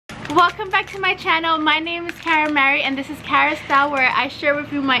Welcome back to my channel. My name is Cara Mary and this is Cara's Style, where I share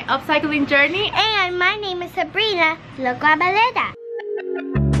with you my upcycling journey. And my name is Sabrina Locabaleda.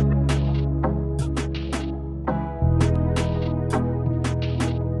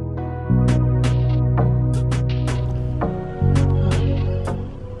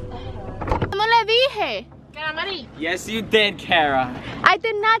 No le dije. Yes, you did, Cara. I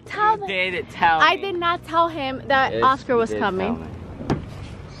did not tell him. You did tell me. I did not tell him that Yes, Oscar was you did coming. tell me.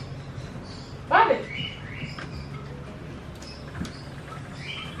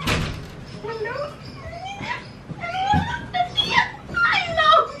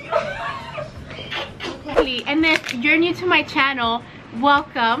 And if you're new to my channel,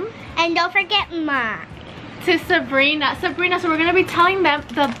 welcome. And don't forget mine. To Sabrina, so we're gonna be telling them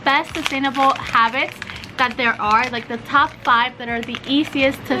the best sustainable habits that there are, like the top 5 that are the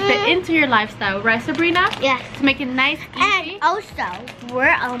easiest to fit into your lifestyle, right, Sabrina? Yes. To make it nice, easy. And also,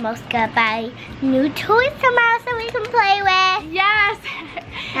 we're almost gonna buy new toys tomorrow so we can play with. Yes.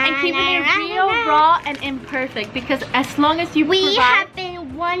 And keeping it real, raw, and imperfect, because as long as you we provide. have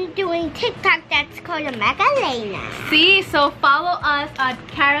been one doing TikTok that's called a Magalena. See, so follow us on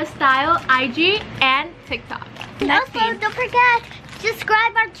Cara Style, IG, and TikTok. And also, don't forget,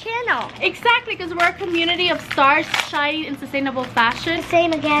 subscribe our channel. Exactly, because we're a community of stars shining in sustainable fashion.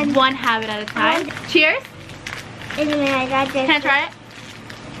 Same again. One habit at a time. Cheers. Anyway, I got this. Can I try it?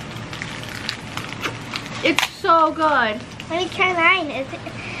 It's so good. Let me try mine.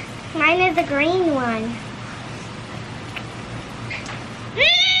 Mine is the green one.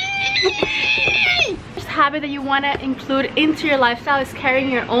 First habit that you want to include into your lifestyle is carrying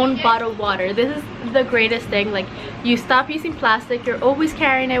your own bottled water. This is the greatest thing. Like, you stop using plastic, you're always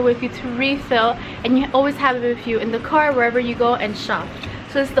carrying it with you to refill, and you always have it with you in the car, wherever you go and shop.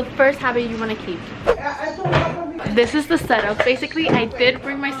 So it's the first habit you want to keep. This is the setup. Basically, I did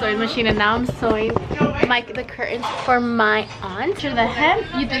bring my sewing machine and now I'm sewing the curtains for my aunt. To the hem,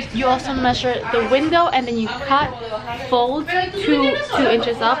 you also measure the window and then you cut, fold 2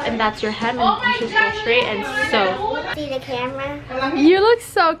 inches up, and that's your hem, and you just go straight and sew. See the camera? You look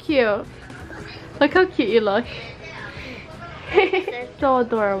so cute. Look how cute you look. So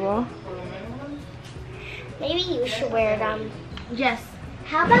adorable. Maybe you should wear them. Yes.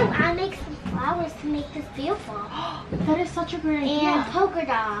 How about I make some flowers to make this beautiful? That is such a great idea. And polka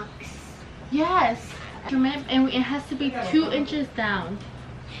dots. Yes. And it has to be 2 inches down.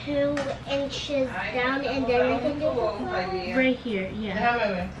 2 inches down, and then we can do the flower. Right here,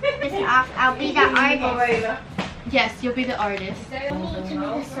 yeah. This off. I'll be the artist. Yes, you'll be the artist. We need to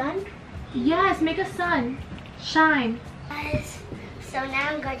make a sun. Yes, make a sun. Shine. Yes. So now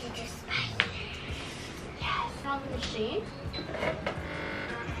I'm going to just spice. Yes. Have the machine.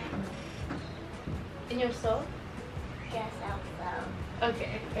 And you'll sew? Yes, I'll sew.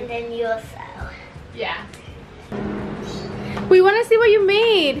 Okay. And then you'll sew. Yeah. We want to see what you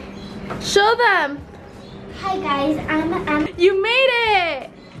made. Show them. Hi guys, I'm You made it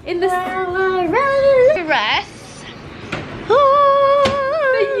in the dress.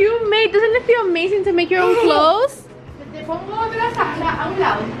 that you made. Doesn't it feel amazing to make your own clothes?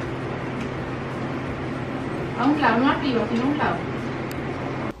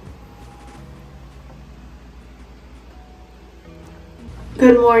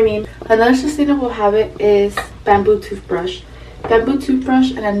 Good morning. Another sustainable habit is bamboo toothbrush. Bamboo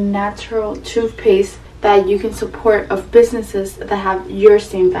toothbrush and a natural toothpaste that you can support of businesses that have your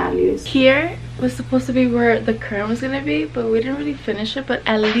same values. Here was supposed to be where the curtain was gonna be, but we didn't really finish it. But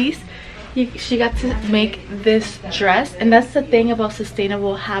at least she got to make this dress, and that's the thing about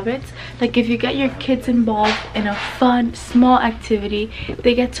sustainable habits. Like, if you get your kids involved in a fun small activity,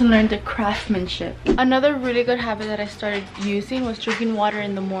 they get to learn the craftsmanship. Another really good habit that I started using was drinking water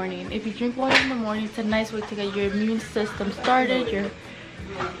in the morning. If you drink water in the morning, it's a nice way to get your immune system started. You're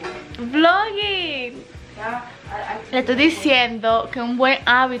vlogging. Le estoy diciendo que un buen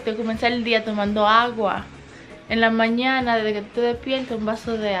hábito es comenzar el día tomando agua. En la mañana, desde que te despiertas, un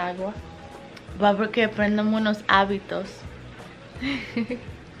vaso de agua. Va porque aprendamos unos hábitos.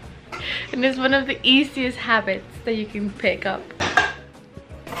 And it's one of the easiest habits that you can pick up.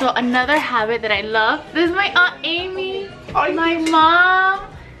 So another habit that I love, this is my Aunt Amy, my mom,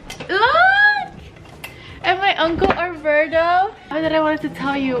 look! And my Uncle Alberto. What that I wanted to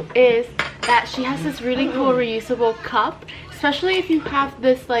tell you is that she has this really cool reusable cup, especially if you have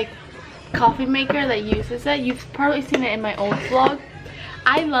this like coffee maker that uses it. You've probably seen it in my old vlog.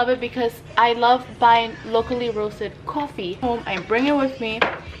 I love it because I love buying locally roasted coffee home. I bring it with me,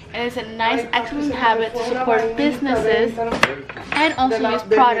 and it's a nice, excellent habit to support businesses and also use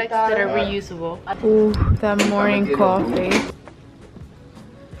products that are reusable. Ooh, that morning coffee.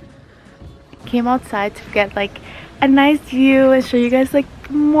 came outside to get like a nice view and show you guys like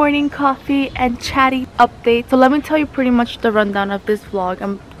morning coffee and chatty updates. So let me tell you pretty much the rundown of this vlog.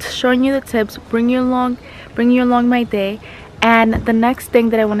 I'm showing you the tips, bring you along my day, and the next thing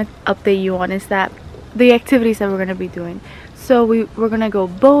that I want to update you on is that the activities that we're going to be doing. So we're gonna go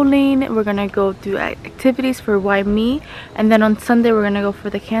bowling, we're gonna go do activities for Why Me, and then on Sunday we're gonna go for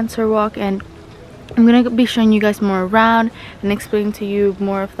the cancer walk, and I'm gonna be showing you guys more around and explaining to you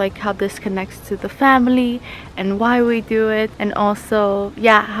more of like how this connects to the family and why we do it, and also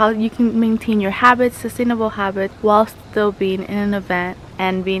yeah, how you can maintain your habits, sustainable habits, while still being in an event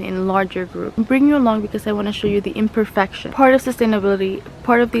and being in a larger group. I'm bringing you along because I want to show you the imperfection. Part of sustainability,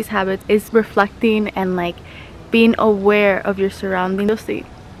 part of these habits is reflecting and like being aware of your surroundings. You'll see.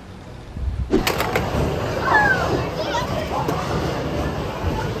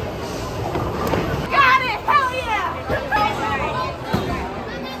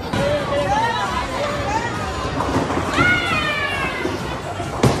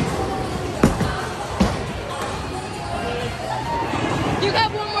 You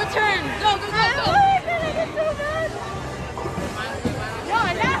got one more turn. Go, go, go, go. No,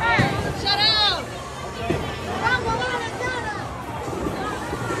 not her. Shut up.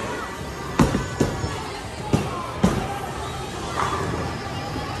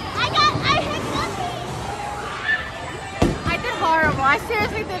 I did horrible. I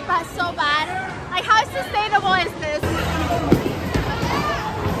seriously did so bad. Like, how sustainable is this?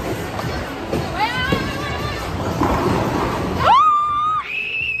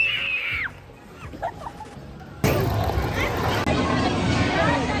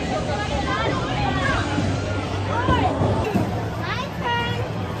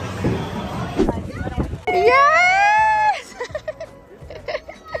 Yes!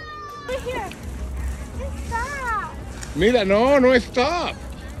 Mira, no, no stop.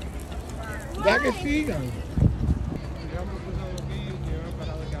 Ya que sigan.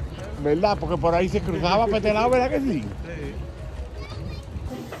 ¿Verdad? Porque por ahí se cruzaba para este lado, ¿verdad que sí?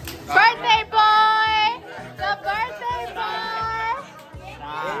 Birthday boy! The birthday boy!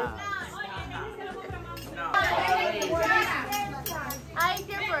 Ay,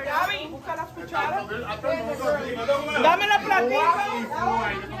 qué Dame la platita.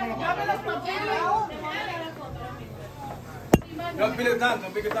 Dame la platita. Don't pick it down,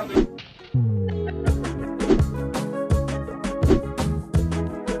 don't pick it down.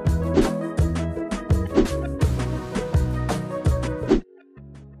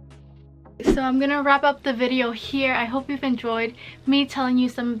 So I'm gonna wrap up the video here. I hope you've enjoyed me telling you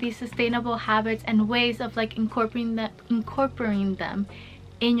some of these sustainable habits and ways of like incorporating them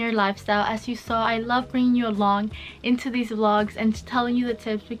in your lifestyle. As you saw, I love bringing you along into these vlogs and telling you the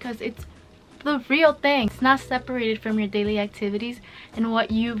tips because it's the real thing. It's not separated from your daily activities and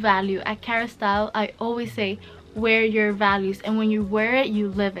what you value. At Cara Style, I always say wear your values, and when you wear it, you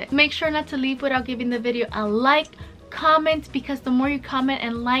live it. Make sure not to leave without giving the video a like, comment, because the more you comment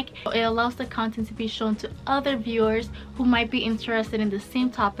and like, it allows the content to be shown to other viewers who might be interested in the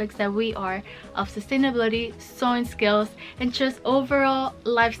same topics that we are, of sustainability, sewing skills, and just overall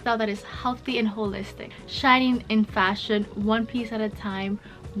lifestyle that is healthy and holistic. Shining in fashion, one piece at a time,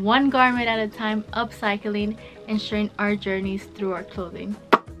 one garment at a time, upcycling, and sharing our journeys through our clothing.